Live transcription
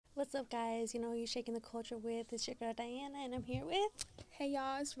What's up, guys? You shaking the culture with it's your girl Diana, and I'm here with. Hey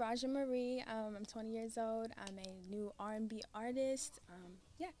y'all, it's Raja Marie. I'm 20 years old. I'm a new R&B artist.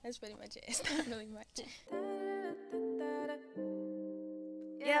 Yeah, that's pretty much it. It's not really much.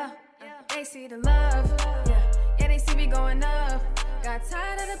 Yeah, they see the love. Yeah, they see me going up. Got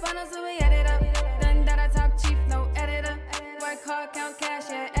tired of the bundles, so we added up. Done that, I top chief, no editor. Work hard, count cash,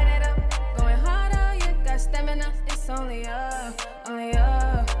 yeah, edit up. Going hard, oh, yeah, got stamina. It's only up, only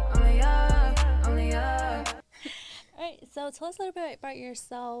up, only up, only up. All right, so tell us a little bit about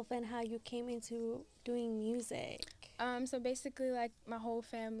yourself and how you came into doing music. So basically, like, my whole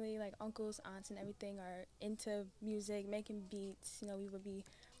family, like uncles, aunts, and everything are into music, making beats. We would be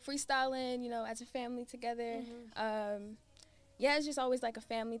freestyling, as a family together. Yeah, it's just always like a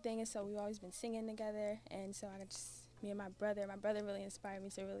family thing, and so we've always been singing together. And so me and my brother really inspired me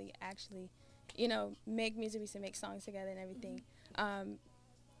to really actually, make music. We used to make songs together and everything.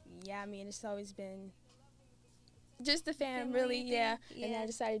 Yeah, I mean, it's always been just the fam, really, yeah. And I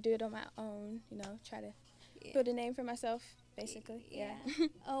decided to do it on my own, try to build a name for myself, basically. Yeah.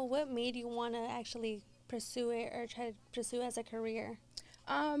 Oh, what made you want to actually pursue it or try to pursue it as a career?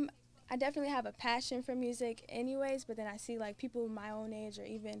 I definitely have a passion for music anyways, but then I see like people my own age or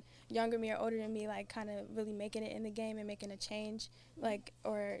even younger me or older than me like kind of really making it in the game and making a change, like,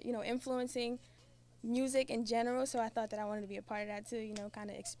 or, influencing music in general. So I thought that I wanted to be a part of that too, kind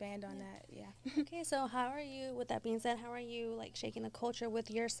of expand on that. Yeah. Okay, so how are you, with that being said, how are you like shaking the culture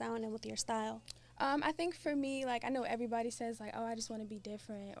with your sound and with your style? I think for me, like, I know everybody says, like, oh, I just want to be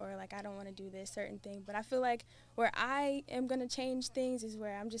different, or, like, I don't want to do this certain thing. But I feel like where I am going to change things is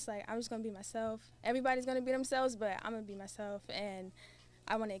where I'm just going to be myself. Everybody's going to be themselves, but I'm going to be myself. And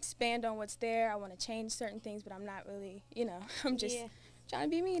I want to expand on what's there. I want to change certain things, but I'm not really, I'm just trying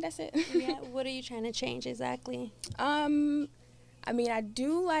to be me. That's it. Yeah, what are you trying to change exactly? I mean, I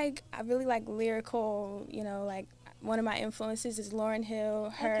really like lyrical, like, one of my influences is Lauryn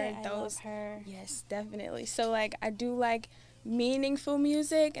Hill, I love her. Yes, definitely. So, like, I do like meaningful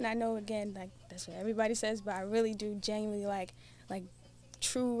music, and I know, again, like, that's what everybody says, but I really do genuinely like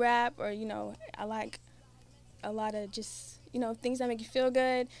true rap, or, I like a lot of just, things that make you feel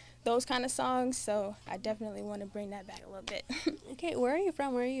good, those kind of songs. So I definitely want to bring that back a little bit. Okay, where are you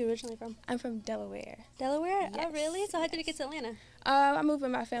from? Where are you originally from? I'm from Delaware. Delaware? Yes, Oh, really? So how did you get to Atlanta? I moved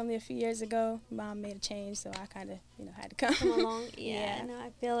with my family a few years ago. Mom made a change, so I kind of, had to come. Come along. Yeah, no, I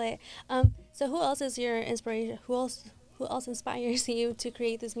feel it. So who else is your inspiration? Who else inspires you to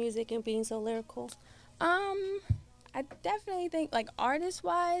create this music and being so lyrical? I definitely think, like,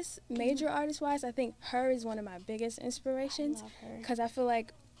 artist-wise, major artist-wise, I think her is one of my biggest inspirations. I love her. Because I feel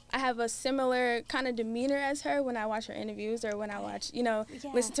like I have a similar kind of demeanor as her when I watch her interviews or when I watch,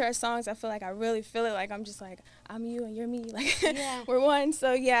 listen to her songs. I feel like I really feel it. Like, I'm just like, I'm you and you're me. Like, we're one.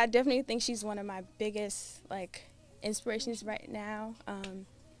 So, yeah, I definitely think she's one of my biggest, like, inspirations right now. And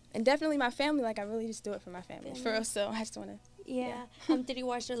definitely my family. Like, I really just do it for my family. For real. So I just want to. Yeah. Did you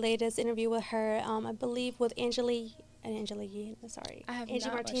watch the latest interview with her? I believe with Angie Martinez. I have Angie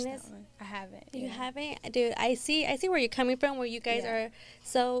not Martinez. watched that one. I haven't. You haven't, dude. I see where you're coming from. Where you guys are,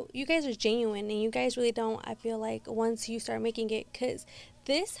 so you guys are genuine, and you guys really don't. I feel like once you start making it, cause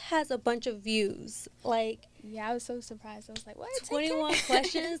this has a bunch of views. Like, yeah, I was so surprised. I was like, what? 21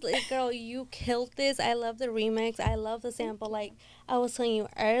 questions. Like, girl, you killed this. I love the remix. I love the sample. Like I was telling you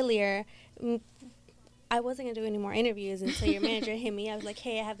earlier. I wasn't going to do any more interviews until your manager hit me. I was like,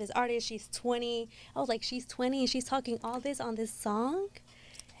 hey, I have this artist. She's 20. I was like, she's 20 and she's talking all this on this song?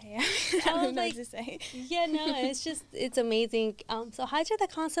 Yeah, I don't know what to say. Yeah, no, it's amazing. So how did the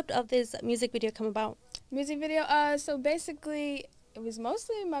concept of this music video come about? Music video? So basically, it was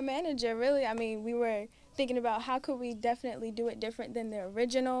mostly my manager, really. I mean, we were thinking about how could we definitely do it different than the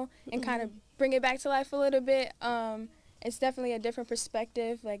original and kind of bring it back to life a little bit. It's definitely a different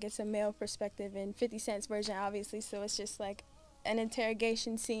perspective. Like, it's a male perspective in 50 Cent's version, obviously. So it's just like an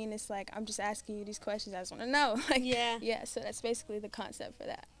interrogation scene. It's like, I'm just asking you these questions. I just want to know. Like, yeah. So that's basically the concept for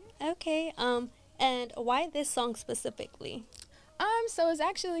that. Okay. And why this song specifically? So it's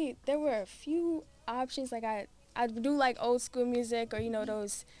actually, there were a few options. Like, I do like old school music, or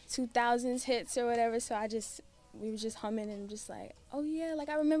those 2000s hits or whatever. So we were just humming and just like, oh yeah, like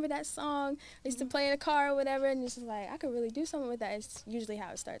I remember that song. I used to play in a car or whatever, and it's just like, I could really do something with that. It's usually how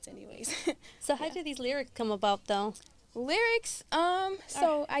it starts anyways. So how did these lyrics come about though? Lyrics,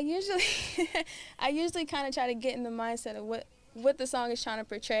 so I usually kind of try to get in the mindset of what the song is trying to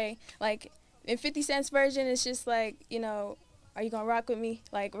portray. Like, in 50 Cent's version, it's just like, are you gonna rock with me?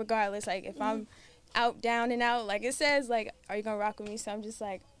 Like, regardless, like if I'm out, down and out, like it says, like, are you gonna rock with me? So I'm just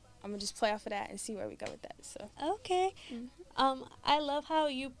like, I'm gonna just play off of that and see where we go with that. So okay. I love how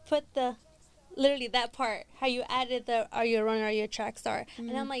you put the literally that part, how you added the "Are you a runner? Are you a track star?"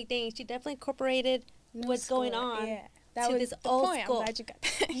 And I'm like, dang, she definitely incorporated No what's going score, on. Yeah. That to was this the old point. school. I'm glad you got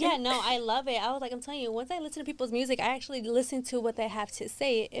that. Yeah, no, I love it. I was like, I'm telling you, once I listen to people's music, I actually listen to what they have to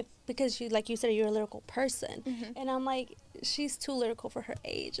say. Because you, like you said, you're a lyrical person, and I'm like, she's too lyrical for her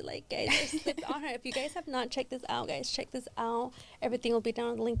age. Like, guys, just slip on her. If you guys have not checked this out, guys, check this out. Everything will be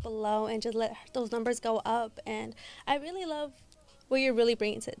down in the link below, and just let those numbers go up. And I really love what you're really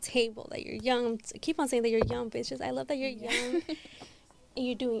bringing to the table. That you're young. Keep on saying that you're young, but it's just I love that you're young and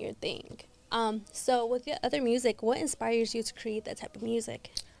you're doing your thing. So with your other music, what inspires you to create that type of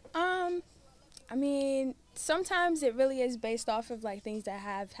music? I mean, sometimes it really is based off of like things that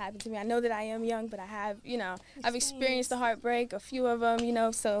have happened to me. I know that I am young, but I have, I've experienced the heartbreak, a few of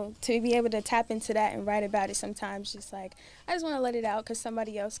them, so to be able to tap into that and write about it sometimes, just like, I just want to let it out because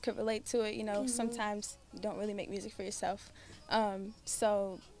somebody else could relate to it, Sometimes you don't really make music for yourself.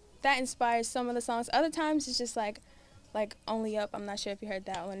 So that inspires some of the songs. Other times it's just like Only Up. I'm not sure if you heard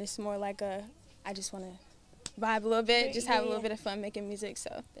that one. It's more like I just want to vibe a little bit, just have a little bit of fun making music,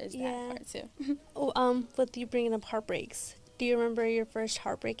 so there's that part too. With you bringing up heartbreaks, do you remember your first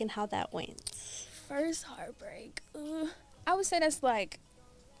heartbreak and how that went? First heartbreak? I would say that's like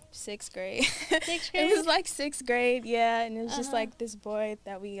 6th grade. 6th grade? It was like 6th grade, yeah, and it was just like this boy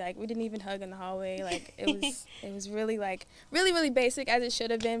that we didn't even hug in the hallway. Like it was really like really basic as it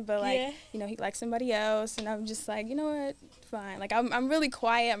should have been, but like he liked somebody else, and I'm just like, you know what, fine. Like I'm really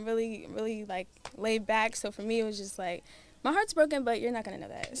quiet. I'm really like laid back. So for me, it was just like, my heart's broken, but you're not gonna know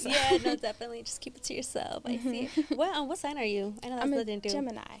that. So. Yeah, no, definitely. Just keep it to yourself. I see it. What sign are you? I know that's I'm what they do.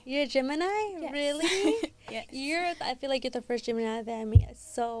 Gemini. You're a Gemini? Yes. Really? Yes. I feel like you're the first Gemini that I meet.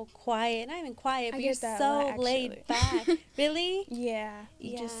 So quiet, not even quiet, but you're so laid back. Really? Yeah.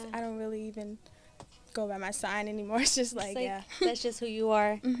 Yeah. I don't really even go by my sign anymore. It's just like yeah. That's just who you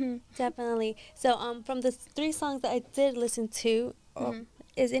are. Definitely. So from the 3 songs that I did listen to,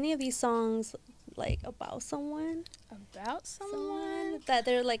 is any of these songs like about someone? About someone that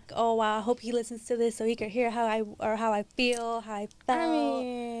they're like, oh wow, I hope he listens to this so he could hear how I feel, how I felt. I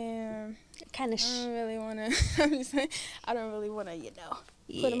mean, kind of. I don't really want to. I don't really want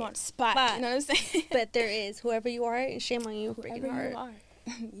to, put him on the spot. You know what I'm saying? But there is, whoever you are, and shame on you, breaking heart.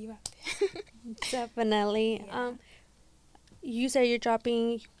 You out there. Definitely. Yeah. You said you're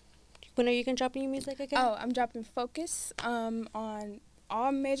dropping. When are you gonna drop new music again? Oh, I'm dropping Focus on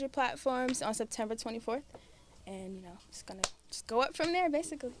all major platforms on September 24th, and it's gonna just go up from there,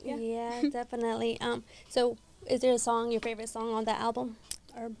 basically. Yeah, definitely. So is there a song, your favorite song on that album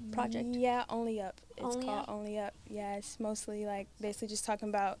or project? Yeah, Only Up. It's called Only Up. Yeah, it's mostly like basically just talking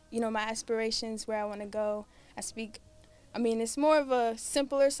about my aspirations, where I want to go. It's more of a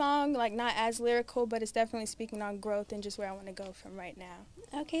simpler song, like not as lyrical, but it's definitely speaking on growth and just where I want to go from right now.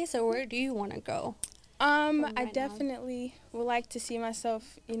 Okay, so where do you want to go? I definitely would like to see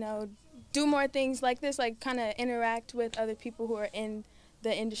myself, do more things like this, like kind of interact with other people who are in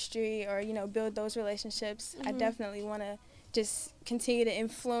the industry, or, build those relationships. I definitely want to just continue to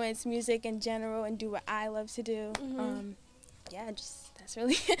influence music in general and do what I love to do. That's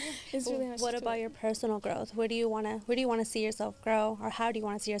really, it's really much. What about your personal growth? Where do you want to see yourself grow, or how do you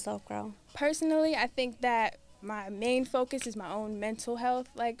want to see yourself grow? Personally, I think that my main focus is my own mental health,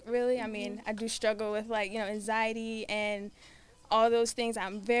 like really. I mean, I do struggle with like, anxiety and all those things.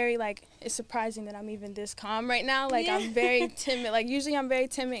 I'm very like, it's surprising that I'm even this calm right now. Like I'm very timid. Like usually I'm very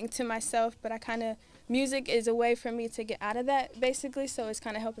timid to myself, but music is a way for me to get out of that, basically, so it's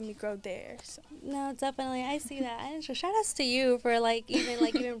kind of helping me grow there. So. No, definitely, I see that. And so shout outs to you for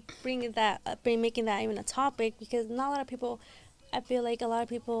even bringing that up, making that even a topic, because not a lot of people, I feel like a lot of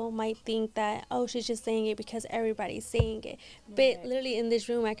people might think that, oh, she's just saying it because everybody's saying it. But literally in this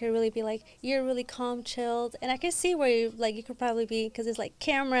room, I could really be like, you're really calm, chilled. And I can see where you could probably be, because it's like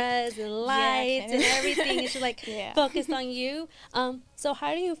cameras and lights and everything. It's just like focused on you. So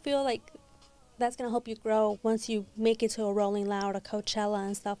how do you feel like that's going to help you grow once you make it to a Rolling Loud, a Coachella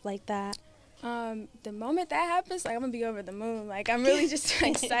and stuff like that? The moment that happens, like I'm gonna be over the moon. Like I'm really just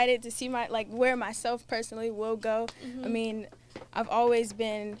excited to see where myself personally will go. I mean, I've always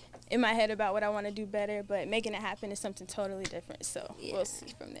been in my head about what I want to do better, but making it happen is something totally different. So we'll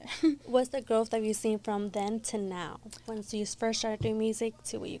see from there. What's the growth that you've seen from then to now, once you first started doing music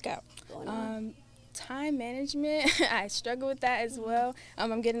to what you got going on? Time management, I struggle with that as well.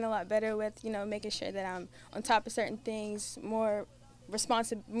 I'm getting a lot better with making sure that I'm on top of certain things, more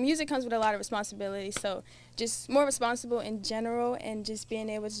music comes with a lot of responsibility, so just more responsible in general, and just being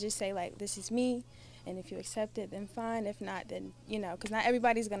able to just say like, this is me, and if you accept it, then fine. If not, then because not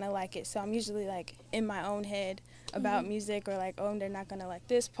everybody's gonna like it. So I'm usually like in my own head, about music, or like, oh, they're not gonna like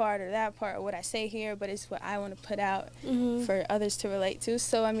this part or that part or what I say here, but it's what I want to put out for others to relate to.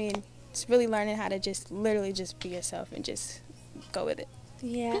 So I mean, it's really learning how to just literally just be yourself and just go with it.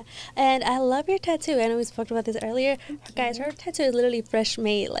 Yeah, and I love your tattoo. I know we spoke about this earlier. Guys, her tattoo is literally fresh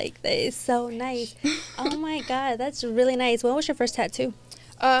made. Like, that is so nice. Oh my God, that's really nice. When was your first tattoo?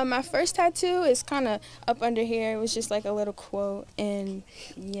 My first tattoo is kind of up under here. It was just like a little quote, and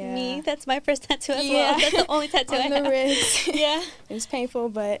yeah. Me, that's my first tattoo as well. That's the only tattoo I on have. the wrist. Yeah. It was painful,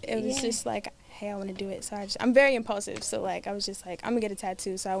 but it was just like, hey, I want to do it. So I'm very impulsive. So like, I was just like, I'm gonna get a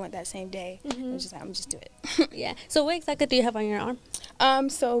tattoo. So I went that same day. I was just like, I'm gonna just do it. Yeah. So what exactly do you have on your arm?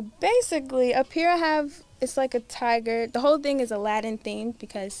 So basically, up here I have, it's like a tiger. The whole thing is Aladdin themed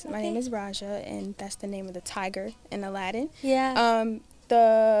because my name is Raja, and that's the name of the tiger in Aladdin. Yeah.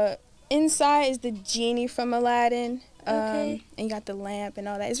 The inside is the genie from Aladdin. Okay. And you got the lamp and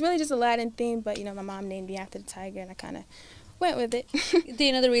all that. It's really just Aladdin themed, but you know, my mom named me after the tiger, and I kind of went with it. Do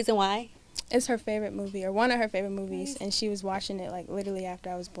you know the reason why? It's her favorite movie, or one of her favorite movies, and she was watching it like literally after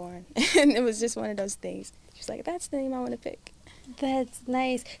I was born, and it was just one of those things. She's like, "That's the name I want to pick." That's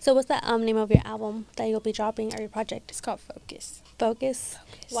nice. So what's the name of your album that you'll be dropping, or your project? It's called Focus. Focus.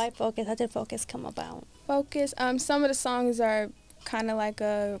 Why Focus? How did Focus come about? Focus. Some of the songs are kind of like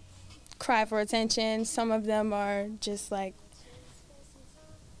a cry for attention. Some of them are just like,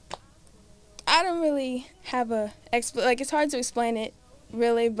 I don't really have like, it's hard to explain it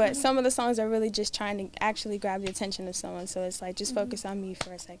really, but some of the songs are really just trying to actually grab the attention of someone. So it's like, just focus on me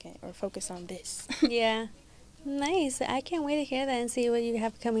for a second, or focus on this. Yeah. Nice. I can't wait to hear that and see what you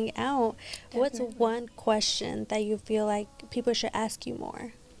have coming out. Definitely. What's one question that you feel like people should ask you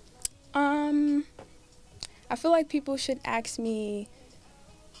more? I feel like people should ask me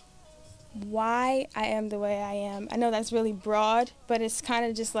why I am the way I am. I know that's really broad, but it's kind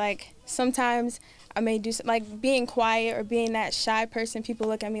of just like, sometimes I may do like being quiet or being that shy person. People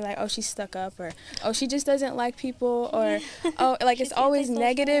look at me like, oh, she's stuck up, or oh, she just doesn't like people, or oh, like it's always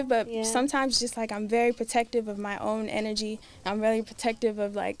negative. But sometimes just like, I'm very protective of my own energy. I'm really protective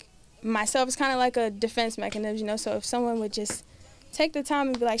of like myself. It's kind of like a defense mechanism, you know. So if someone would just take the time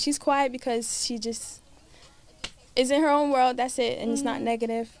and be like, she's quiet because she just is in her own world, that's it, and it's not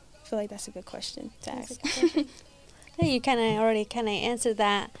negative. I feel like that's a good question to ask. Yeah, you already answered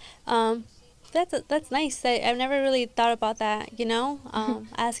that. That's nice. I've never really thought about that, you know,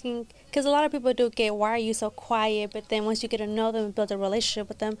 asking, because a lot of people do get, why are you so quiet? But then once you get to know them and build a relationship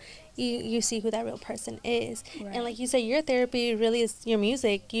with them, you see who that real person is. Right. And like you said, your therapy really is your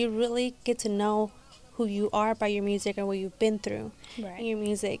music. You really get to know who you are by your music and what you've been through in your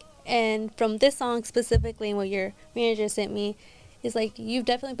music. And from this song specifically, and what your manager sent me, is like, you've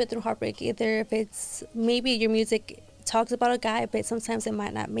definitely been through heartbreak. Either if it's, maybe your music talks about a guy, but sometimes it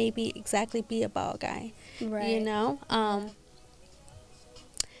might not maybe exactly be about a guy. Right. You know?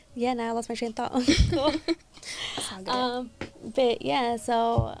 Yeah, now I lost my train of thought. Cool. But yeah,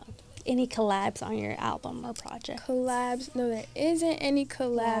 so any collabs on your album or project? Collabs? No, there isn't any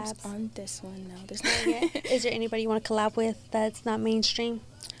collabs on this one. No, there's not yet. Is there anybody you want to collab with that's not mainstream?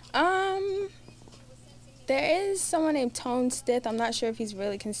 There is someone named Tone Stith. I'm not sure if he's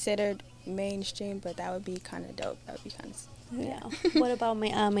really considered mainstream, but that would be kind of dope. That would be kind of, yeah. What about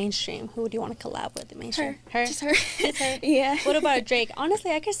mainstream? Who do you want to collab with? The mainstream? Her. Just her. Just her. Yeah. What about a Drake?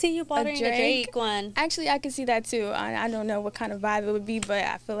 Honestly, I could see you bothering a Drake one. Actually, I could see that too. I don't know what kind of vibe it would be, but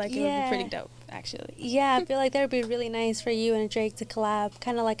I feel like it would be pretty dope, actually. Yeah, I feel like that would be really nice for you and Drake to collab.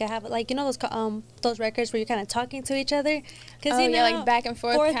 Kind of like I have, like, you know those records where you're kind of talking to each other? Cause, you know, like back and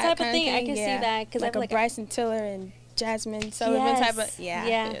forth type of thing. I can see that. Cause like a Bryson Tiller and Jasmine Sullivan type of,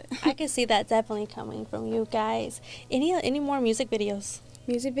 yeah. I can see that definitely coming from you guys. Any more music videos?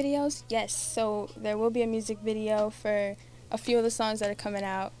 Music videos? Yes. So there will be a music video for a few of the songs that are coming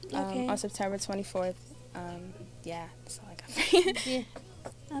out on September 24th. Yeah, that's all I got for you. Yeah,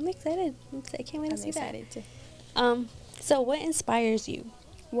 I'm excited. I can't wait to see that. I'm excited too. So what inspires you?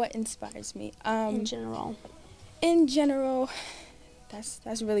 What inspires me? In general. In general.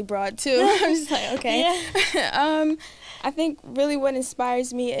 That's really broad too. I'm just like, okay. Yeah. I think really what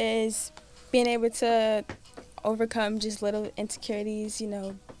inspires me is being able to overcome just little insecurities, you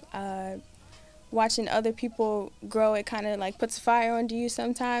know, watching other people grow. It kind of like puts fire under you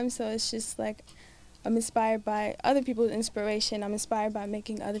sometimes. So it's just like, I'm inspired by other people's inspiration. I'm inspired by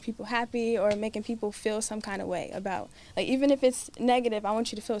making other people happy or making people feel some kind of way about, like, even if it's negative, I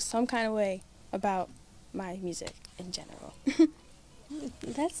want you to feel some kind of way about my music in general.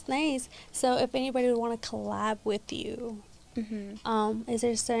 That's nice. So if anybody would want to collab with you, is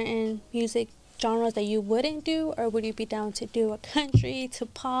there certain music genres that you wouldn't do, or would you be down to do a country, to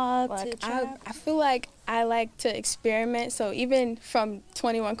pop, Like, to trap? I feel like I like to experiment. So even from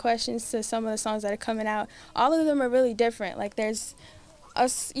 21 Questions to some of the songs that are coming out, all of them are really different. Like there's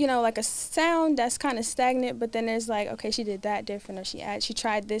like a sound that's kind of stagnant, but then there's like, okay, she did that different, or she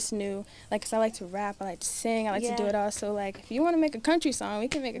tried this new. Like, 'cause I like to rap, I like to sing, I like to do it all. So like, if you want to make a country song, we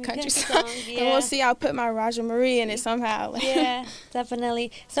can make a country song. Yeah. And we'll see. I'll put my Raja Marie in it somehow. Yeah,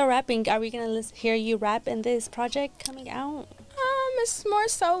 definitely. So rapping, are we gonna hear you rap in this project coming out? It's more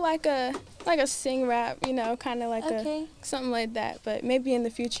so like a sing rap, kind of like Okay. something like that. But maybe in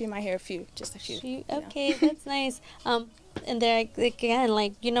the future you might hear just a few. Okay, that's nice. And there again,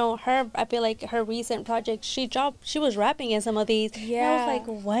 like her, I feel like her recent project, she was rapping in some of these. Yeah. And I was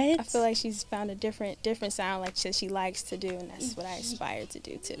like, what? I feel like she's found a different sound, like she likes to do, and that's what I aspire to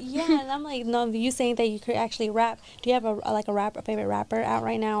do too. Yeah, and I'm like, no, you saying that you could actually rap. Do you have a favorite rapper out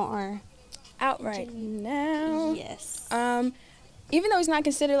right now, or? Out right now. Yes. Even though he's not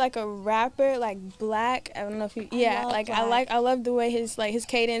considered like a rapper, like Black, I don't know if you. Yeah, I love the way his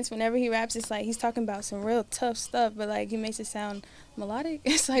cadence. Whenever he raps, it's like he's talking about some real tough stuff, but like he makes it sound melodic.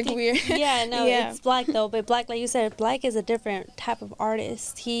 It's like weird. Yeah, no, it's Black though, but Black, like you said, Black is a different type of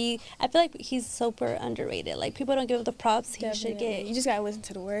artist. I feel like he's super underrated. Like people don't give him the props he should get. You just gotta listen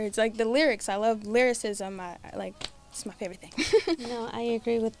to the words, like the lyrics. I love lyricism. I like. It's my favorite thing. No, I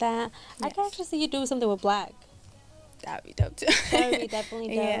agree with that. Yes. I can actually see you do something with Black. That would be dope too. That would be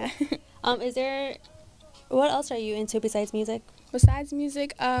definitely dope. Yeah. What else are you into besides music? Besides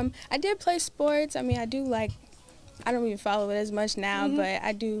music, I did play sports. I mean, I don't even follow it as much now, but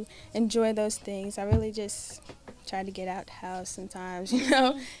I do enjoy those things. I really just try to get out the house sometimes,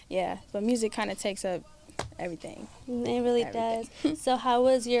 Yeah, but music kind of takes up everything. It really does. So how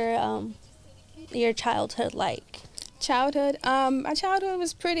was your childhood like? My childhood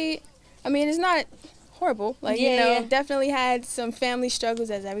was pretty, it's not horrible. Like, definitely had some family struggles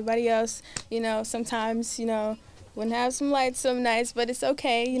as everybody else. Sometimes, wouldn't have some lights some nights, but it's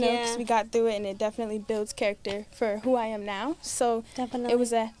okay, because we got through it, and it definitely builds character for who I am now. So definitely. It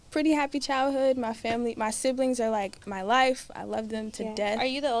was a pretty happy childhood. My siblings are like my life. I love them to death. Are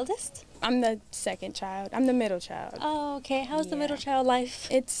you the oldest? I'm the second child. I'm the middle child. Oh, okay. How's the middle child life?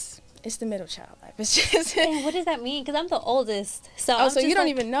 It's the middle child life. It's just. And what does that mean? Because I'm the oldest. So so you don't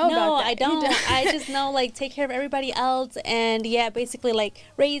even know about that? No, I don't. I just know, like, take care of everybody else. And, basically, like,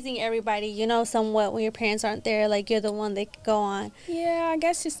 raising everybody, somewhat when your parents aren't there. Like, you're the one they could go on. Yeah, I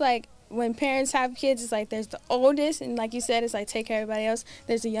guess it's like when parents have kids, it's like there's the oldest. And like you said, it's like take care of everybody else.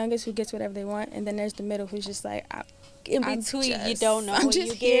 There's the youngest who gets whatever they want. And then there's the middle who's just like, in between, you don't know what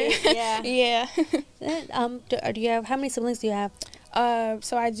you get. Yeah. Do you have, how many siblings do you have?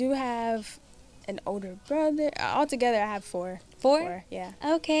 So I do have an older brother. Altogether, I have four. Four? Yeah.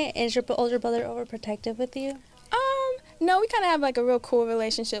 Okay. Is your older brother overprotective with you? No, we kind of have like a real cool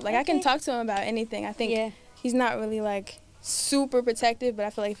relationship. Like I can talk to him about anything. I think he's not really like super protective, but I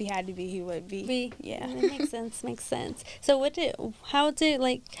feel like if he had to be, he would be. Yeah. It makes sense. So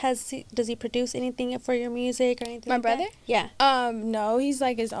does he produce anything for your music or anything? My like brother? That? Yeah. No, he's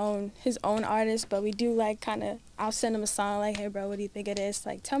like his own artist, but we do like I'll send him a song like, hey bro, what do you think of this?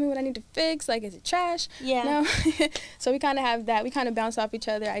 Like, tell me what I need to fix. Like, is it trash? Yeah. No. So we kind of have that. We kind of bounce off each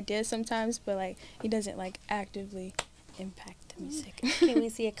other ideas sometimes, but like he doesn't like actively impact the music. Can we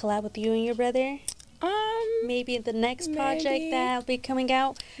see a collab with you and your brother? Maybe the next project that'll be coming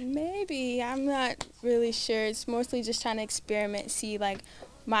out? Maybe. I'm not really sure. It's mostly just trying to experiment, see like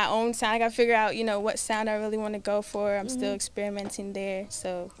my own sound. I gotta figure out, what sound I really want to go for. I'm still experimenting there.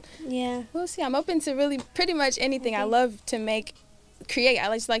 So yeah, we'll see. I'm open to really pretty much anything. I love to create.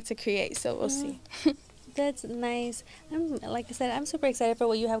 I just like to create. So we'll see. That's nice. Like I said, I'm super excited for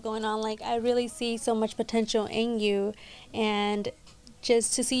what you have going on. Like I really see so much potential in you, and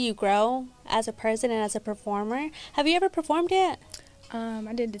just to see you grow as a person and as a performer. Have you ever performed yet?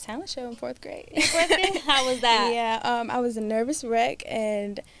 I did the talent show in 4th grade. How was that? Yeah, I was a nervous wreck,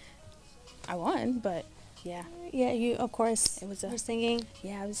 and I won, but yeah. Yeah, you, of course, were singing.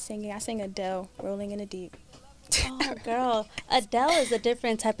 Yeah, I was singing. I sang Adele, Rolling in the Deep. Oh, girl. Adele is a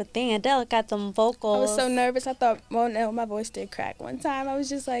different type of thing. Adele got them vocals. I was so nervous. I thought, no, my voice did crack one time. I was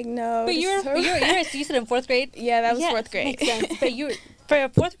just like, no. But you said in 4th grade? Yeah, that was 4th grade. Makes sense. But for a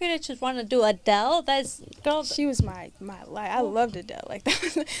 4th grader to just want to do Adele, girl. She was my life. I loved Adele. Like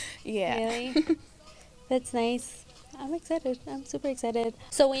that. Yeah. Really? That's nice. I'm excited. I'm super excited.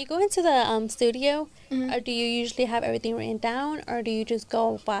 So when you go into the studio, or do you usually have everything written down, or do you just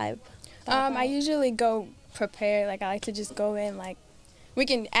go vibe? I usually go prepared. Like I like to just go in like we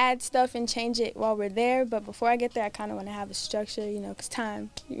can add stuff and change it while we're there, but before I get there, I kind of want to have a structure, you know, because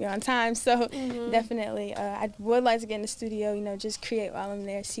you're on time. So definitely, I would like to get in the studio, you know, just create while I'm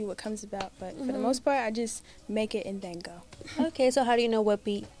there, see what comes about. But for the most part, I just make it and then go. Okay, so how do you know what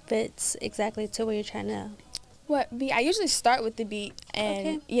beat fits exactly to what you're trying to? What beat? I usually start with the beat,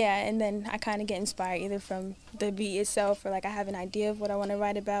 and and then I kind of get inspired either from the beat itself, or like I have an idea of what I want to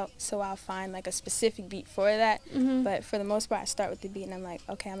write about, so I'll find like a specific beat for that. But for the most part, I start with the beat, and I'm like,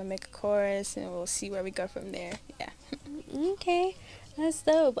 okay, I'm gonna make a chorus, and we'll see where we go from there. Yeah. Okay, that's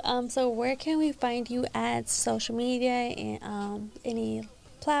dope. So where can we find you at social media and any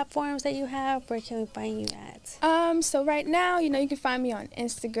platforms that you have? Where can we find you at? So right now, you know, you can find me on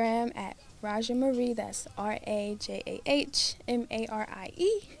Instagram at Raja Marie, that's RAJAHMARIE,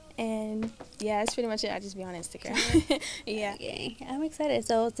 and yeah, that's pretty much it. I just be on Instagram. Yeah. Okay, I'm excited.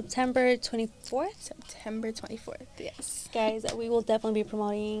 So September 24th? September 24th, yes. Guys, we will definitely be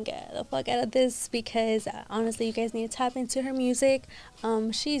promoting the fuck out of this because honestly, you guys need to tap into her music.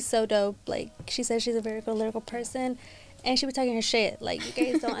 She's so dope. Like, she says she's a very good lyrical person. And she be talking her shit. Like, you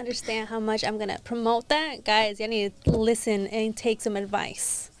guys don't understand how much I'm going to promote that. Guys, y'all need to listen and take some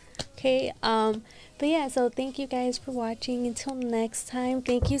advice. Okay, but yeah, so thank you guys for watching. Until next time,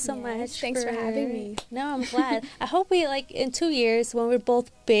 thank you so much. Thanks for having me. No, I'm glad. I hope we, like, in 2 years when we're both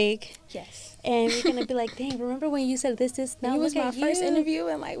big. Yes. And we're gonna be like, dang, remember when you said this? Now it was look my at first you. interview,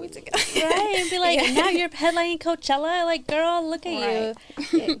 and like we took it. Right, and be like, now you're headlining Coachella. Like, girl, look at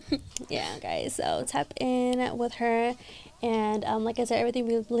you. Yeah, guys. So tap in with her. And like I said, everything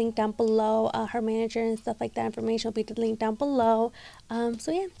will be linked down below. Her manager and stuff like that, information will be linked down below.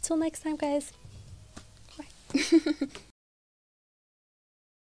 So yeah, till next time, guys. Bye.